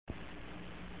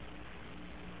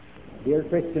Dear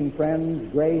Christian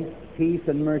friends, grace, peace,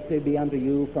 and mercy be unto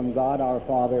you from God our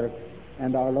Father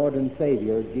and our Lord and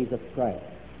Savior, Jesus Christ.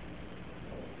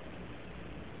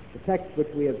 The text which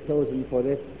we have chosen for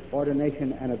this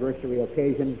ordination anniversary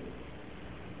occasion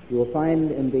you will find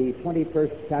in the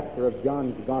 21st chapter of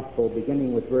John's Gospel,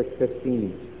 beginning with verse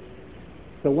 15.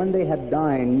 So when they had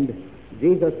dined,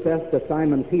 Jesus saith to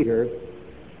Simon Peter,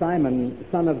 Simon,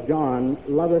 son of John,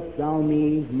 lovest thou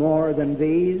me more than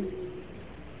these?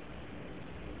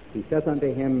 He saith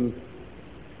unto him,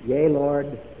 Yea,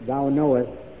 Lord, thou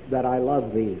knowest that I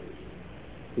love thee.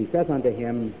 He saith unto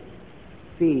him,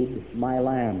 Feed my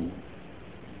lambs.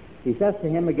 He saith to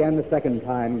him again the second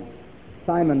time,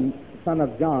 Simon, son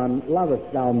of John,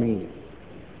 lovest thou me?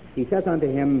 He saith unto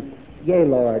him, Yea,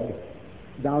 Lord,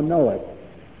 thou knowest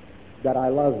that I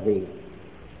love thee.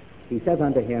 He saith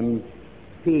unto him,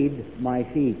 Feed my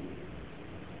sheep.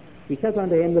 He saith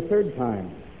unto him the third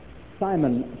time,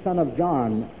 Simon, son of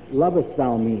John, lovest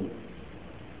thou me?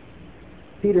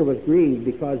 Peter was grieved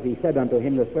because he said unto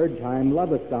him the third time,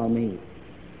 Lovest thou me?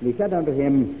 And he said unto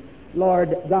him, Lord,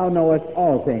 thou knowest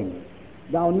all things.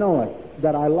 Thou knowest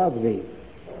that I love thee.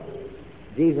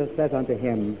 Jesus saith unto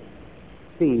him,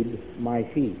 Feed my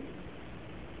sheep.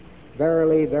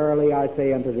 Verily, verily, I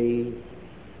say unto thee,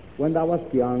 when thou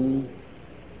wast young,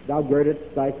 thou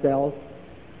girdedst thyself,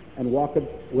 and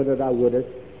walkedst whither thou wouldest.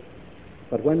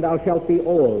 But when thou shalt be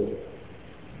old,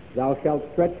 thou shalt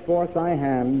stretch forth thy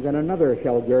hands, and another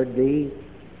shall gird thee,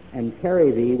 and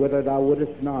carry thee whither thou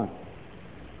wouldest not.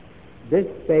 This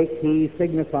spake he,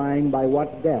 signifying by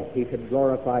what death he should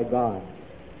glorify God.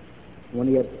 When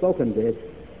he had spoken this,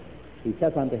 he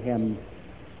saith unto him,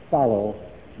 Follow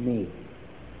me.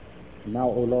 And now,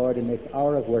 O Lord, in this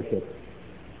hour of worship,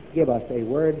 give us a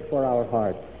word for our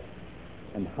hearts,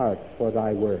 and hearts for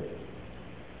thy word.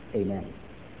 Amen.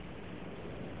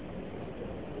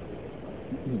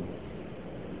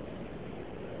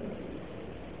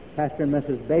 Pastor and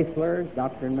Mrs. Basler,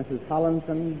 Dr. and Mrs.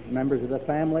 Hollinson, members of the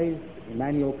families,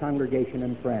 Emmanuel congregation,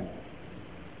 and friends.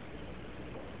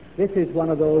 This is one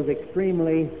of those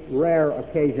extremely rare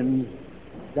occasions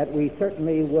that we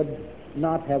certainly would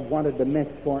not have wanted to miss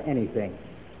for anything.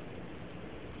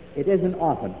 It isn't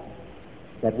often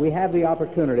that we have the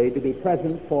opportunity to be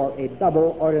present for a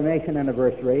double ordination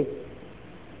anniversary,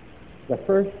 the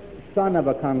first son of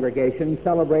a congregation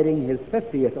celebrating his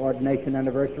 50th ordination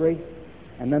anniversary,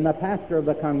 and then the pastor of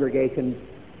the congregation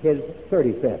his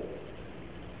 35th.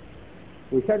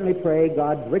 We certainly pray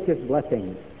God's richest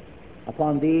blessings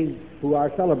upon these who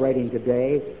are celebrating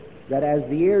today, that as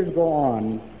the years go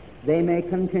on, they may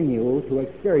continue to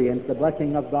experience the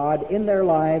blessing of God in their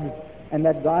lives, and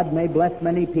that God may bless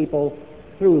many people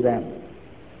through them.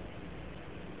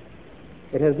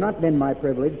 It has not been my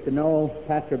privilege to know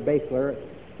Pastor Basler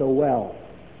so well.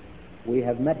 We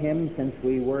have met him since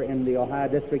we were in the Ohio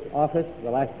District office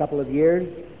the last couple of years.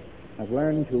 I've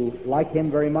learned to like him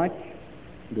very much,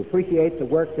 and to appreciate the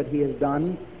work that he has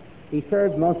done. He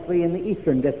served mostly in the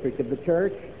Eastern District of the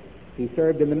church. He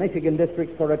served in the Michigan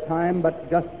District for a time, but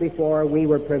just before we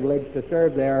were privileged to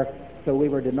serve there, so we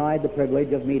were denied the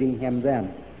privilege of meeting him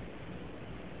then.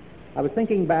 I was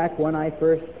thinking back when I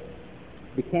first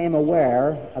became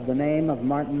aware of the name of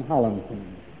Martin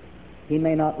Hollinson. He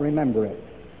may not remember it.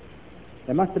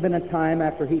 There must have been a time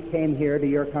after he came here to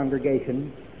your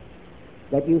congregation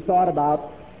that you thought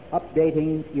about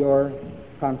updating your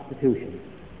constitution.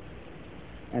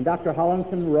 And Dr.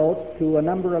 Hollinson wrote to a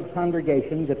number of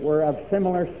congregations that were of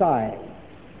similar size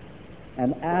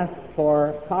and asked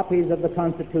for copies of the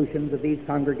constitutions of these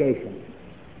congregations.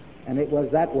 And it was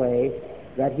that way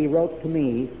that he wrote to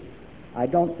me. I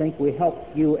don't think we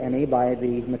helped you any by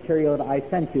the material that I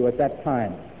sent you at that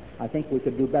time. I think we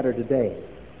could do better today.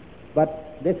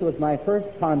 But this was my first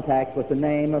contact with the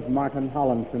name of Martin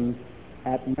Hollinson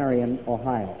at Marion,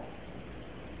 Ohio.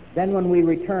 Then when we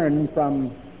returned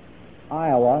from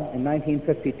Iowa in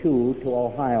 1952 to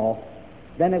Ohio,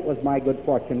 then it was my good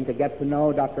fortune to get to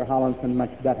know Dr. Hollinson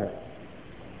much better.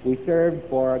 We served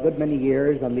for a good many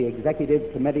years on the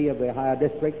executive committee of the Ohio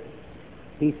District.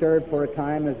 He served for a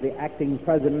time as the acting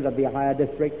president of the Ohio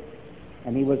District,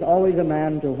 and he was always a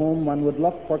man to whom one would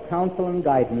look for counsel and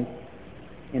guidance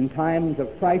in times of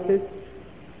crisis.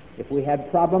 If we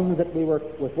had problems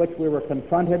with which we were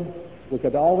confronted, we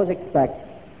could always expect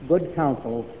good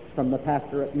counsel from the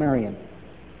pastor at Marion.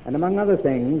 And among other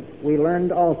things, we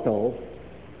learned also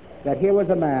that here was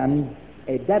a man,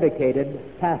 a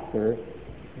dedicated pastor,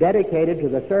 dedicated to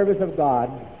the service of God,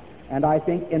 and I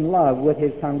think in love with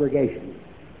his congregation,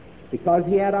 because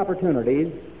he had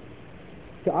opportunities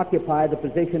to occupy the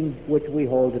position which we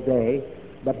hold today.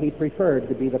 but he preferred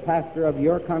to be the pastor of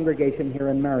your congregation here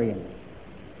in Marion.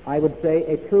 I would say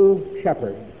a true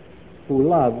shepherd who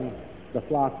loves the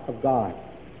flock of God.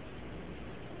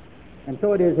 And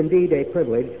so it is indeed a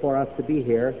privilege for us to be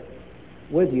here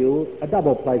with you, a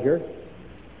double pleasure.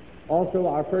 Also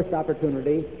our first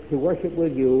opportunity to worship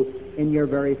with you in your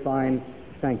very fine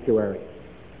sanctuary.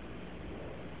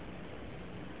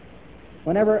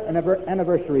 Whenever an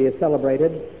anniversary is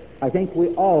celebrated, I think we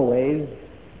always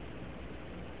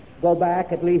go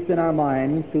back, at least in our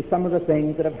minds, to some of the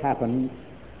things that have happened,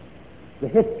 the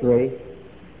history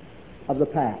of the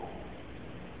past.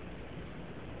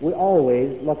 We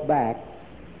always look back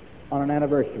on an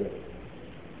anniversary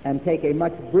and take a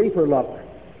much briefer look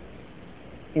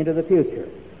into the future.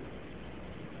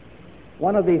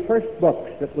 One of the first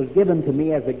books that was given to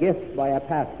me as a gift by a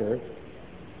pastor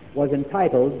was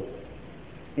entitled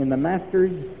In the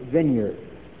Master's Vineyard.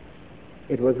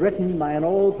 It was written by an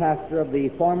old pastor of the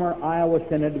former Iowa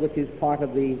Synod, which is part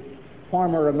of the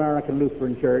former American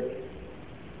Lutheran Church,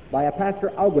 by a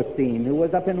Pastor Augustine, who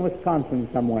was up in Wisconsin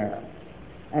somewhere.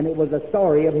 And it was a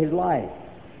story of his life.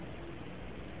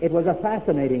 It was a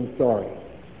fascinating story.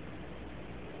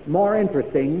 More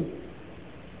interesting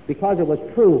because it was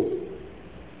true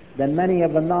than many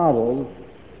of the novels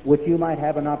which you might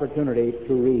have an opportunity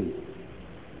to read.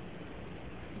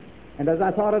 And as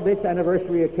I thought of this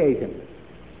anniversary occasion,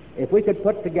 if we could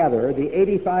put together the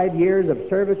 85 years of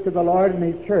service to the Lord and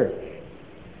His church,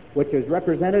 which is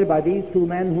represented by these two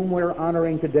men whom we're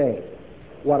honoring today,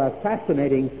 what a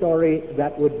fascinating story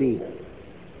that would be.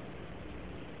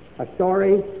 A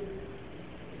story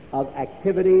of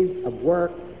activities, of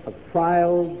work, of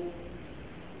trials,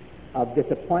 of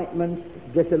disappointments,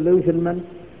 disillusionment,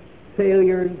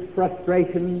 failures,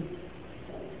 frustrations,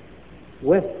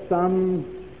 with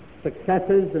some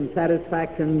successes and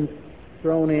satisfactions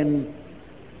thrown in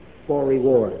for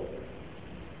reward.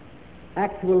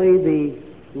 Actually, the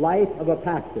life of a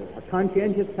pastor, a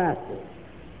conscientious pastor,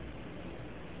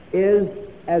 is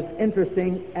as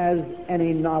interesting as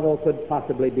any novel could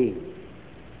possibly be.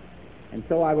 And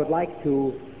so I would like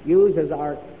to use as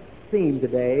our theme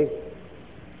today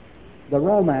the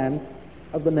romance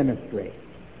of the ministry.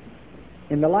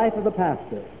 In the life of the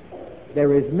pastor,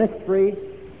 there is mystery,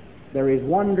 there is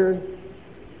wonder,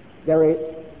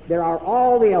 there are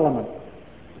all the elements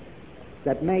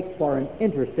that make for an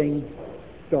interesting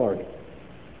story.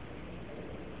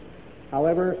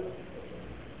 However,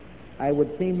 I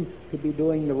would seem to be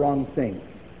doing the wrong thing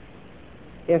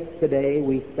if today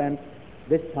we spent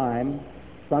this time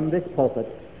from this pulpit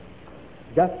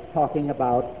just talking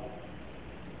about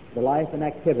the life and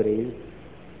activities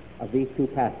of these two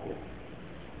pastors.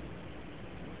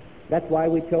 That's why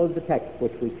we chose the text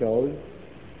which we chose.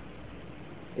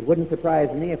 It wouldn't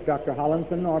surprise me if Dr.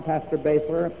 Hollinson or Pastor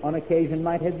Basler on occasion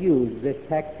might have used this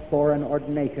text for an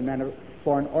ordination and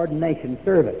for an ordination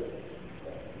service.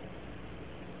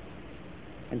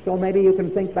 And so maybe you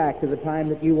can think back to the time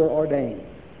that you were ordained,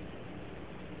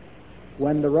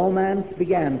 when the romance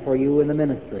began for you in the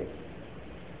ministry.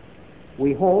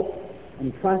 We hope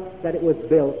and trust that it was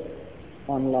built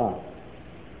on love.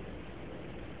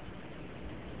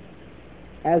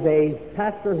 As a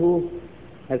pastor who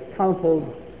has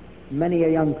counseled many a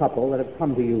young couple that have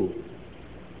come to you,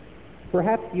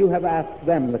 perhaps you have asked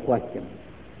them the question,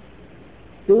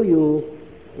 do you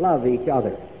love each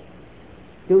other?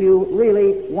 Do you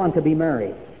really want to be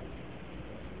married?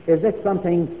 Is this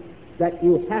something that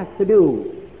you have to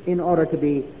do in order to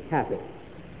be happy?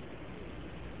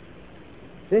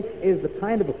 This is the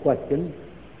kind of a question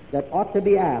that ought to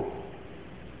be asked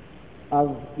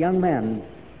of young men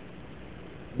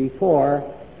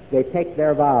before they take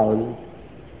their vows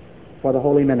for the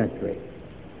holy ministry.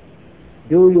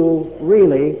 Do you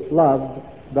really love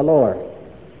the Lord?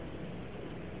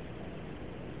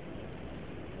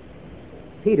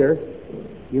 Peter,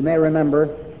 you may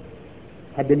remember,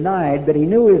 had denied that he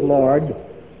knew his Lord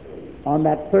on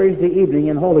that Thursday evening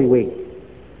in Holy Week.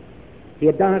 He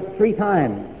had done it 3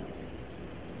 times.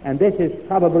 And this is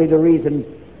probably the reason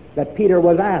that Peter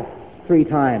was asked 3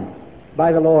 times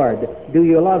by the Lord, do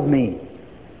you love me?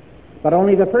 But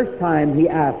only the first time he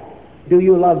asked, do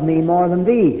you love me more than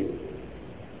these?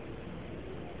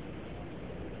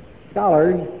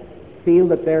 Scholars feel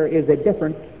that there is a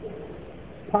different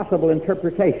possible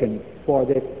interpretation for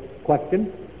this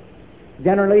question.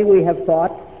 Generally, we have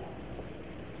thought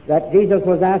that Jesus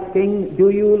was asking, do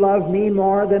you love me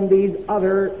more than these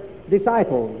other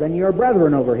disciples, than your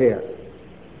brethren over here?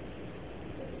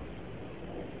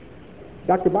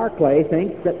 Dr. Barclay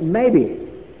thinks that maybe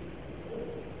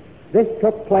this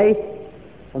took place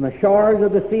on the shores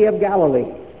of the Sea of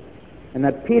Galilee, and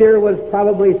that Peter was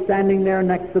probably standing there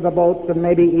next to the boats and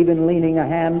maybe even leaning a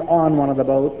hand on one of the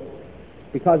boats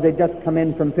because they'd just come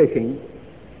in from fishing,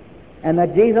 and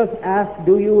that Jesus asked,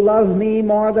 "Do you love me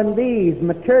more than these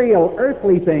material,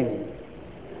 earthly things,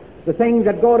 the things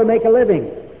that go to make a living?"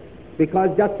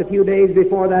 Because just a few days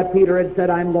before that, Peter had said,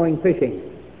 "I'm going fishing,"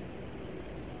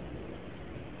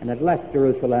 and had left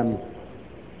Jerusalem,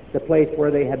 the place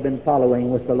where they had been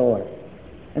following with the Lord.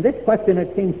 And this question,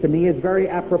 it seems to me, is very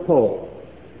apropos,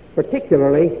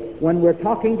 particularly when we're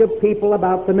talking to people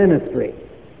about the ministry.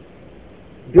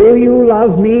 Do you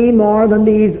love me more than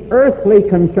these earthly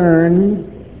concerns,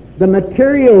 the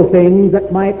material things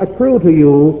that might accrue to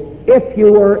you if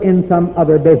you were in some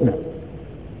other business?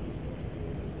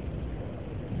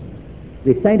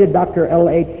 The sainted Dr.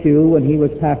 L.H. Shue, when he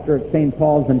was pastor at St.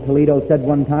 Paul's in Toledo, said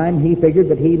one time he figured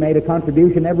that he made a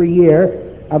contribution every year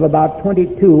of about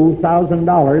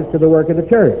 $22,000 to the work of the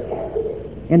church.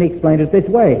 And he explained it this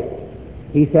way.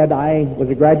 He said, "I was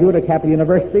a graduate at Capital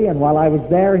University, and while I was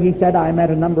there," he said, "I met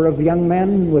a number of young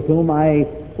men with whom I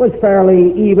was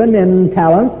fairly even in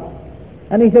talent.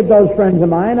 And he said, those friends of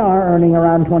mine are earning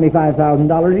around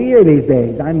 $25,000 a year these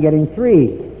days. I'm getting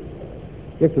 $3,000.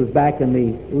 This was back in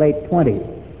the late 20s.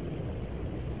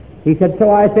 He said,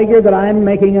 "So I figured that I'm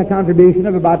making a contribution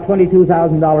of about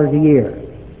 $22,000 a year.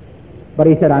 But,"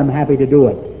 he said, "I'm happy to do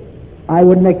it. I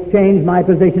wouldn't exchange my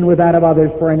position with that of others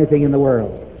for anything in the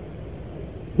world."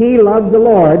 He loved the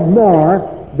Lord more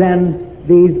than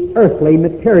these earthly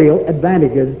material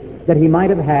advantages that he might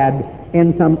have had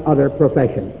in some other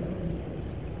profession.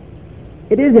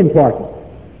 It is important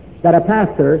that a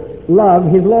pastor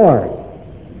love his Lord.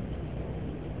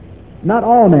 Not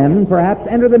all men, perhaps,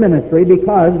 enter the ministry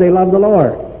because they love the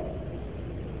Lord.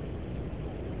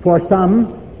 For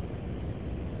some,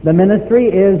 the ministry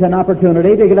is an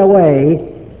opportunity to get away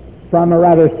from a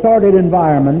rather sordid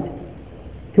environment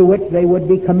to which they would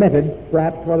be committed,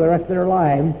 perhaps for the rest of their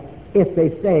lives, if they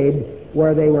stayed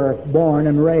where they were born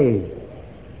and raised.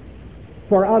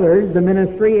 For others, the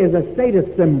ministry is a status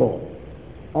symbol,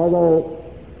 although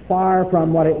far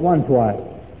from what it once was.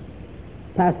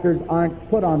 Pastors aren't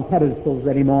put on pedestals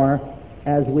anymore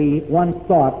as we once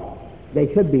thought they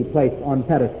should be placed on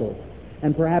pedestals.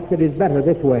 And perhaps it is better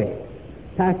this way.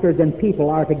 Pastors and people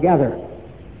are together,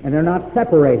 and they're not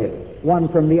separated one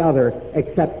from the other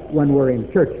except when we're in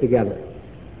church together.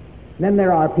 Then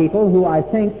there are people who I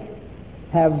think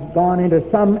have gone into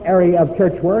some area of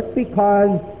church work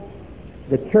because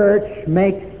the church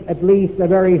makes at least a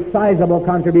very sizable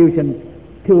contribution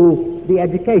to the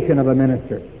education of a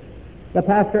minister. The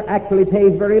pastor actually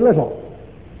pays very little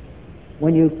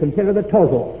when you consider the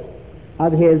total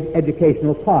of his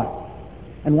educational costs.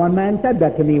 And one man said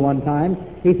that to me one time.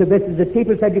 He said, "This is the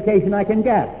cheapest education I can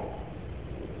get."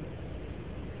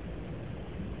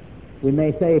 We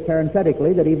may say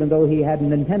parenthetically that even though he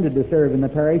hadn't intended to serve in the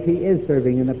parish, he is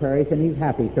serving in the parish, and he's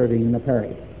happy serving in the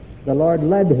parish. The Lord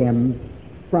led him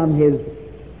from his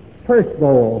first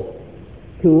goal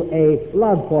to a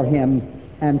love for him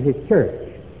and his church.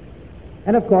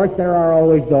 And of course, there are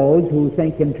always those who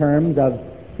think in terms of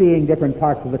seeing different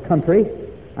parts of the country.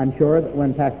 I'm sure that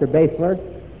when Pastor Basler,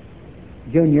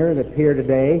 Jr., that's here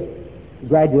today,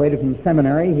 graduated from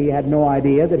seminary, he had no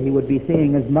idea that he would be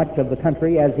seeing as much of the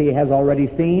country as he has already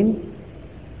seen.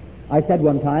 I said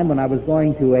one time when I was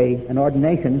going to an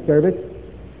ordination service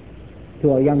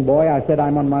to a young boy, I said,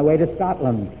 "I'm on my way to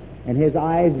Scotland." And his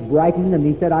eyes brightened, and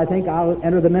he said, "I think I'll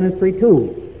enter the ministry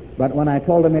too." But when I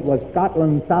told him it was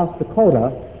Scotland, South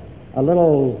Dakota, a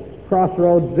little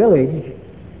crossroads village,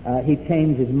 he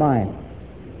changed his mind.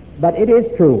 But it is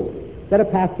true that a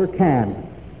pastor can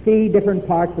see different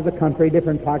parts of the country,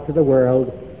 different parts of the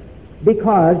world,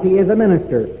 because he is a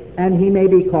minister, and he may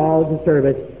be called to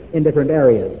service in different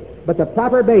areas. But the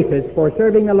proper basis for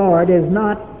serving the Lord is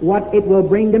not what it will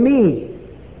bring to me,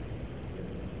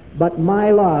 but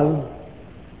my love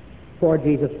for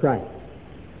Jesus Christ.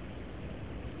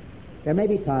 There may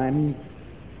be times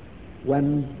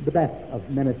when the best of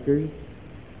ministers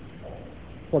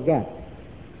forget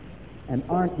and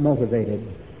aren't motivated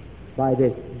by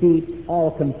this deep,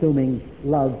 all-consuming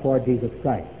love for Jesus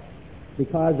Christ.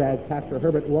 Because, as Pastor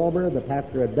Herbert Walber, the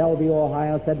pastor at Bellevue,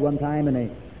 Ohio, said one time in a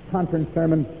conference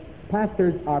sermon,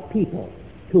 pastors are people,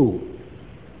 too.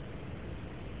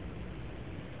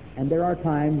 And there are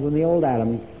times when the old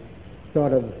Adam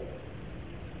sort of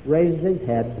raises his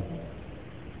head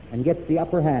and gets the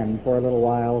upper hand for a little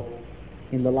while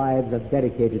in the lives of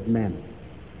dedicated men.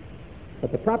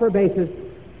 But the proper basis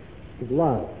is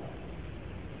love.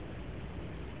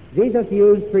 Jesus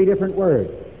used 3 different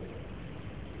words.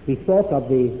 He spoke of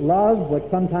the love which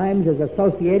sometimes is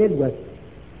associated with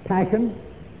passion.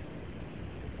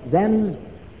 Then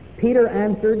Peter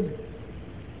answered,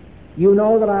 "You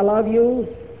know that I love you."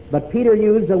 But Peter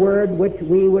used the word which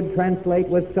we would translate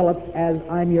with Philip as,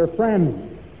 "I'm your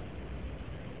friend."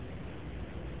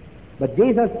 But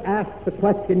Jesus asked the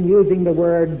question using the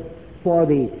word for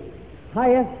the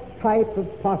highest type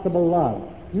of possible love,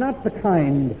 not the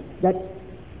kind that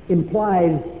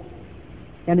implies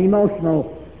an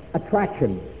emotional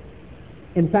attraction,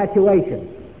 infatuation,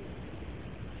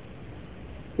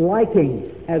 liking,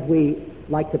 as we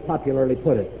like to popularly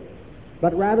put it,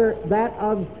 but rather that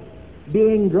of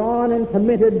being drawn and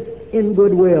committed in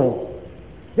goodwill.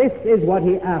 This is what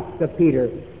he asked of Peter.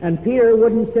 And Peter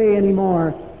wouldn't say any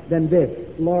more than this: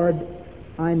 "Lord,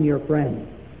 I'm your friend."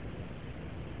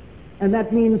 And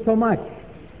that means so much,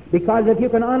 because if you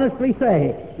can honestly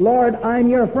say, "Lord, I'm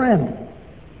your friend,"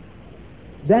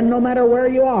 then no matter where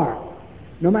you are,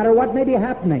 no matter what may be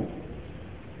happening,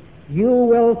 you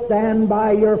will stand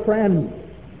by your friend.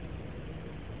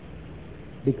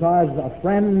 Because a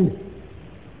friend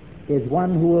is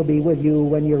one who will be with you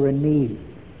when you're in need,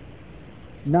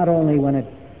 not only when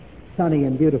it's sunny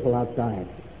and beautiful outside,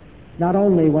 not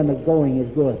only when the going is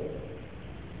good.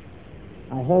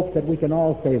 I hope that we can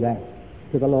all say that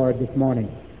to the Lord this morning.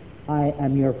 I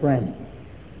am your friend.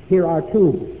 Here are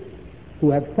two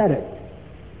who have said it.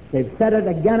 They've said it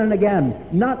again and again,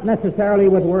 not necessarily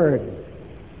with words,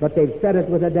 but they've said it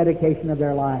with a dedication of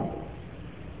their lives.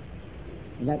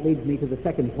 And that leads me to the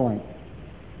second point.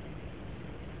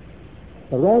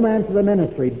 The romance of the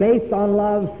ministry, based on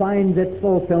love, finds its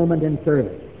fulfillment in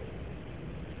service.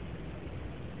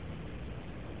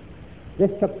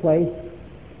 This took place,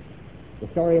 the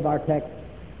story of our text,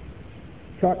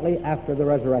 shortly after the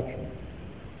resurrection,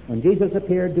 when Jesus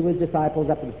appeared to his disciples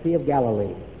up at the Sea of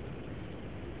Galilee.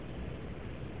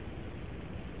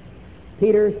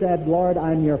 Peter said, "Lord,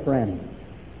 I'm your friend."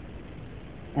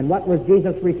 And what was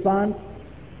Jesus' response?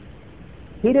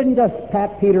 He didn't just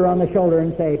pat Peter on the shoulder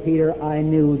and say, "Peter, I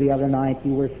knew the other night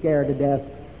you were scared to death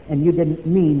and you didn't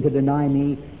mean to deny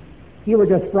me. You were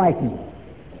just frightened.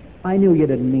 I knew you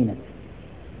didn't mean it."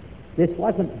 This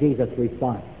wasn't Jesus'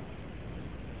 response.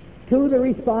 To the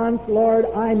response, "Lord,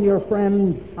 I'm your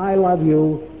friend, I love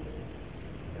you,"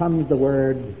 comes the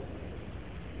word,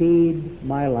 "Feed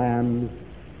my lambs,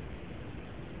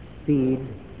 feed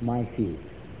my sheep."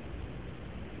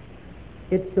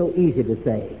 It's so easy to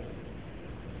say,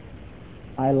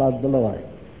 "I love the Lord."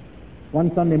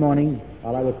 One Sunday morning,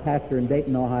 while I was pastor in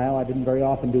Dayton, Ohio, I didn't very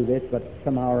often do this, but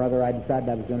somehow or other I decided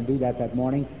I was going to do that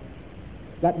morning.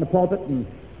 Got in the pulpit and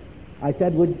I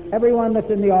said, "Would everyone that's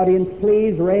in the audience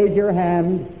please raise your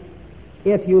hand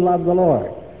if you love the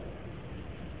Lord?"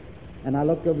 And I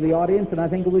looked over the audience and I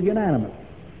think it was unanimous.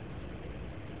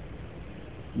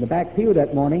 In the back pew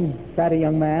that morning sat a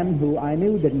young man who I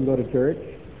knew didn't go to church.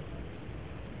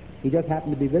 He just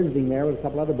happened to be visiting there with a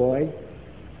couple other boys.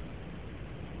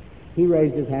 He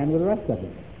raised his hand with the rest of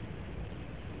them.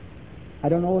 I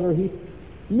don't know whether he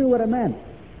knew what it meant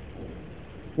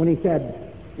when he said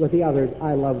with the others,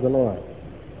 "I love the Lord."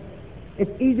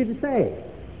 It's easy to say.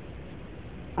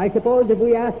 I suppose if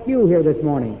we asked you here this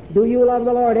morning, "Do you love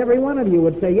the Lord?" every one of you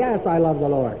would say, "Yes, I love the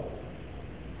Lord."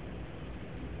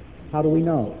 How do we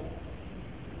know?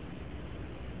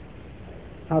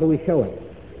 How do we show it?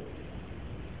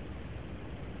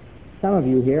 Some of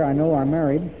you here, I know, are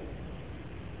married.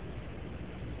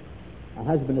 A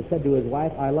husband has said to his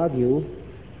wife, "I love you."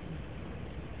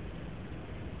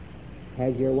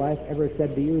 Has your wife ever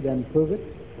said to you, "Then prove it"?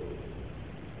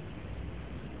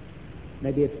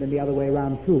 Maybe it's been the other way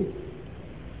around too.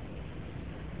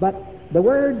 But the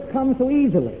words come so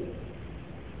easily.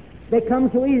 They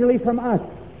come so easily from us.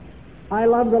 I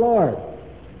love the Lord.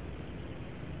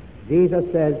 Jesus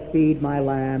says, "Feed my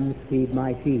lambs, feed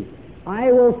my sheep."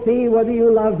 I will see whether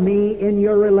you love me in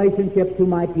your relationship to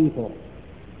my people.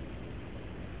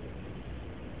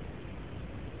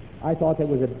 I thought that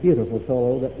was a beautiful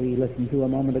solo that we listened to a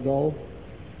moment ago.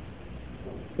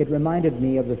 It reminded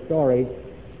me of the story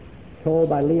told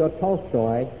by Leo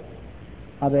Tolstoy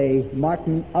of a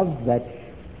Martin Ovech,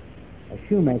 a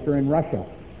shoemaker in Russia.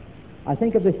 I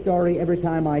think of this story every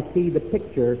time I see the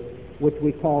picture which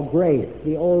we call Grace,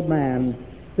 the old man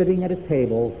sitting at a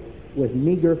table with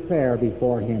meager fare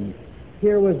before him.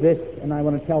 Here was this, and I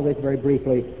want to tell this very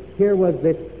briefly, here was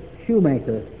this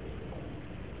shoemaker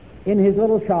in his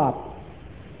little shop.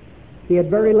 He had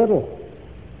very little.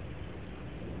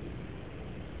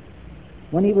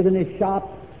 When he was in his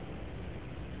shop,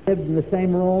 lived in the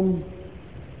same room,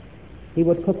 he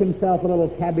would cook himself a little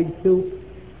cabbage soup,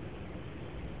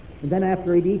 and then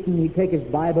after he'd eaten, he'd take his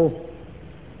Bible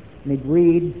and he'd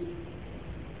read,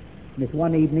 And this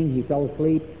one evening he fell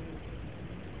asleep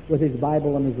with his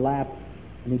Bible in his lap,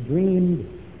 and he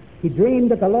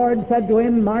dreamed that the Lord said to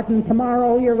him, "Martin,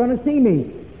 tomorrow you're going to see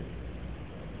me."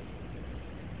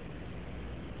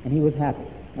 And he was happy.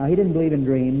 Now, he didn't believe in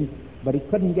dreams, but he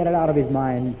couldn't get it out of his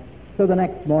mind. So the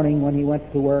next morning when he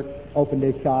went to work, opened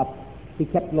his shop, he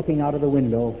kept looking out of the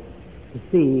window to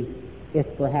see if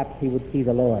perhaps he would see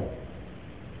the Lord.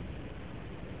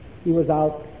 He was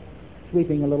out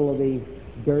sweeping a little of the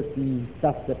dirt and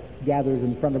stuff that gathers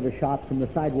in front of the shop from the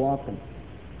sidewalk, and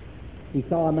he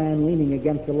saw a man leaning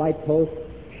against the light post,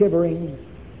 shivering.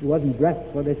 He wasn't dressed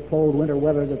for this cold winter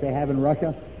weather that they have in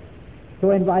Russia.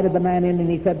 So I invited the man in, and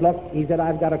he said, "Look," he said,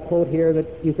 "I've got a coat here that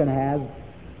you can have.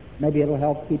 Maybe it'll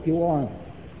help keep you warm."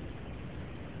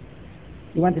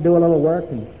 He went to do a little work,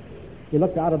 and he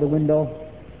looked out of the window,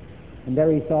 and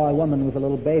there he saw a woman with a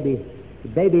little baby. The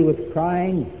baby was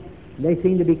crying. They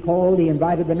seemed to be cold. He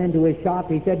invited them into his shop.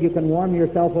 He said, "You can warm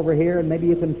yourself over here, and maybe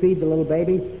you can feed the little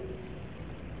baby."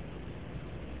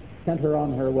 Sent her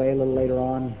on her way a little later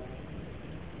on.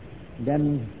 And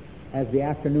then, as the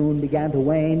afternoon began to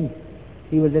wane,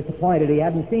 he was disappointed. He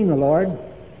hadn't seen the Lord.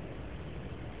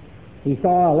 He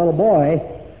saw a little boy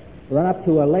run up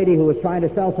to a lady who was trying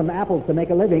to sell some apples to make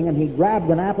a living, and he grabbed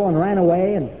an apple and ran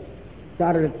away and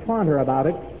started to taunt her about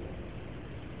it.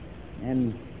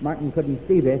 And Martin couldn't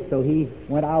see this, so he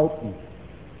went out and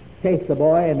chased the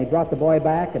boy, and he brought the boy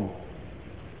back and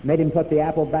made him put the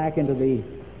apple back into the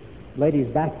lady's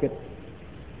basket.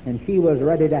 And she was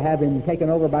ready to have him taken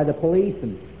over by the police,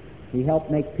 and he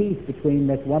helped make peace between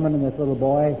this woman and this little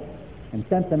boy and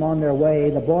sent them on their way,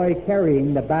 the boy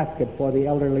carrying the basket for the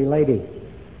elderly lady.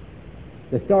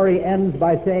 The story ends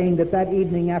by saying that that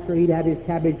evening, after he'd had his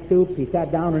cabbage soup, he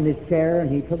sat down in his chair and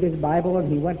he took his Bible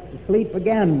and he went to sleep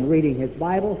again reading his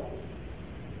Bible.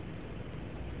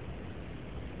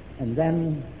 And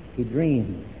then he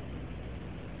dreamed.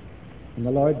 And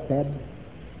the Lord said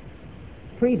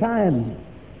 3 times,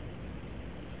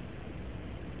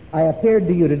 "I appeared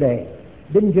to you today.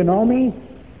 Didn't you know me?"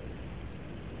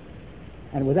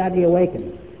 And with that he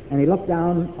awakened, and he looked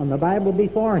down on the Bible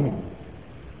before him,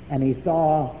 and he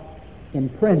saw in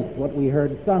print what we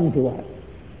heard sung to us.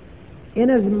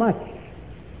 "Inasmuch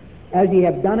as ye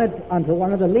have done it unto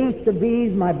one of the least of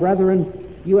these, my brethren,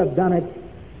 you have done it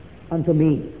unto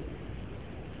me."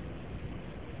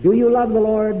 Do you love the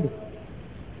Lord?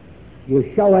 You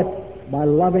show it by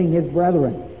loving his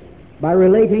brethren, by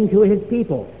relating to his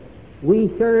people. We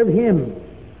serve him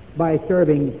by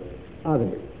serving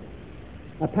others.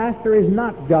 A pastor is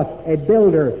not just a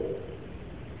builder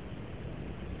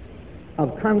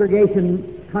of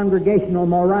congregational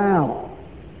morale.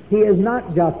 He is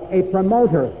not just a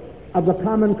promoter of the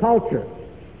common culture.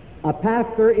 A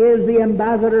pastor is the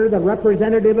ambassador, the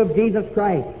representative of Jesus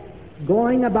Christ,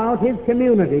 going about his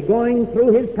community, going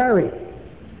through his parish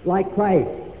like Christ,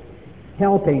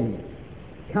 helping,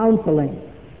 counseling,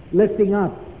 lifting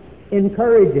up,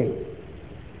 encouraging,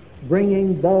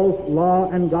 bringing both law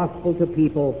and gospel to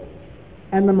people.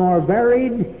 And the more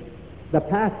varied the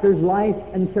pastor's life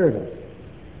and service,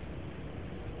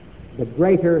 the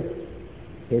greater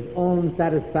his own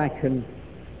satisfaction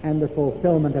and the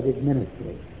fulfillment of his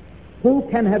ministry. Who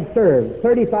can have served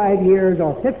 35 years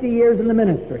or 50 years in the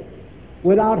ministry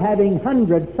without having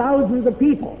hundreds, thousands of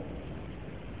people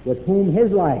with whom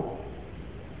his life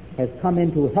has come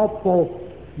into helpful,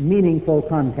 meaningful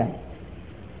contact?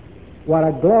 What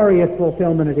a glorious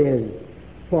fulfillment it is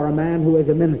for a man who is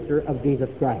a minister of Jesus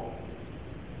Christ.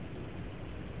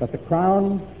 But the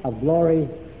crown of glory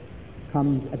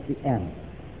comes at the end.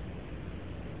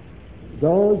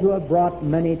 Those who have brought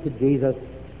many to Jesus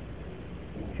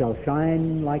shall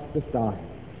shine like the stars.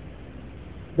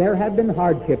 There have been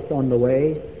hardships on the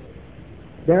way.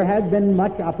 There has been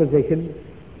much opposition.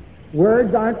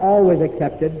 Words aren't always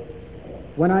accepted.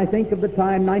 When I think of the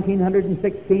time,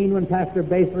 1916, when Pastor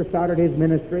Basler started his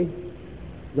ministry,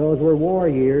 those were war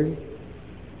years.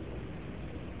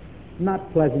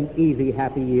 Not pleasant, easy,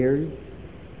 happy years.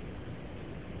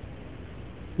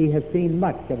 He has seen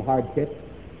much of hardship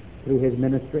through his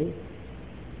ministry.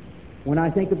 When I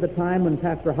think of the time when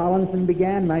Pastor Hollinson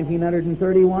began,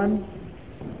 1931,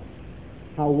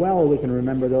 how well we can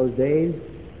remember those days.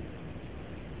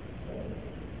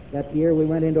 That year we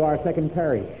went into our second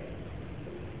parish.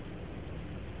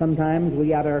 Sometimes we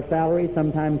got our salary,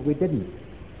 sometimes we didn't.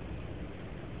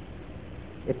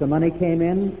 If the money came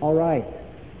in, all right,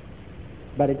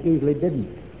 but it usually didn't.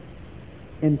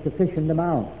 Insufficient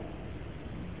amount.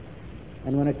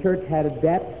 And when a church had a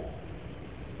debt,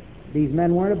 these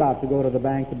men weren't about to go to the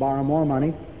bank to borrow more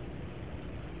money.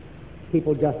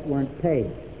 People just weren't paid.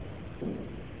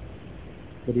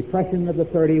 The depression of the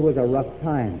 30 was a rough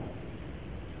time.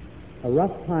 A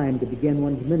rough time to begin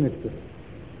one's ministry.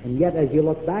 And yet, as you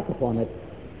look back upon it,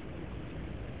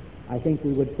 I think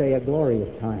we would say a glorious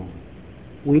time.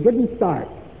 We didn't start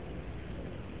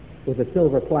with a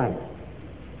silver platter.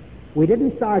 We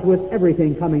didn't start with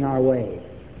everything coming our way.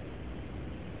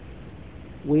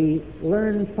 We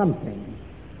learned something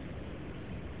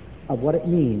of what it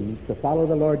means to follow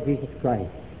the Lord Jesus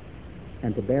Christ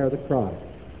and to bear the cross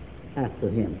after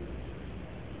him.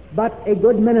 But a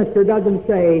good minister doesn't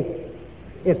say,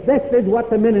 if this is what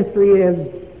the ministry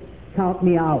is, count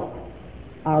me out.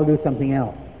 I'll do something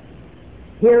else.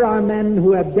 Here are men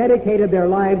who have dedicated their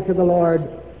lives to the Lord,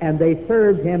 and they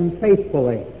served him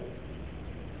faithfully.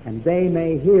 And they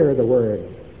may hear the word,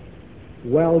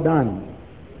 well done,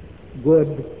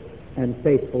 good and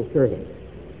faithful servant.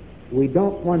 We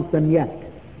don't want them yet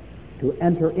to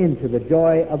enter into the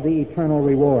joy of the eternal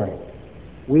reward.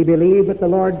 We believe that the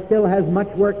Lord still has much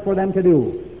work for them to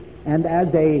do. And as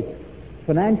a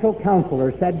financial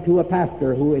counselor said to a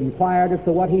pastor who inquired as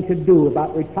to what he should do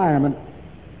about retirement,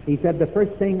 he said, the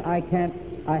first thing I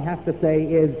have to say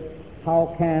is,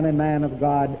 how can a man of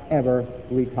God ever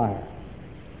retire?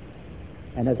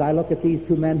 And as I look at these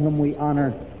two men whom we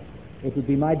honor, it would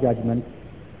be my judgment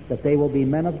that they will be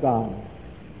men of God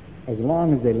as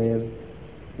long as they live,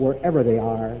 wherever they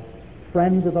are,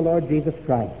 friends of the Lord Jesus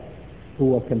Christ, who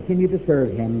will continue to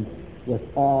serve him with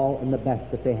all and the best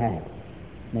that they have.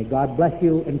 May God bless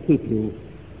you and keep you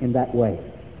in that way.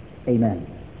 Amen.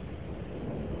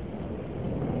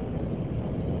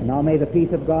 And now may the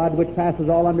peace of God, which passes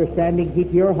all understanding,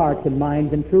 keep your hearts and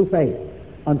minds in true faith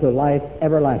unto life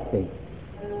everlasting.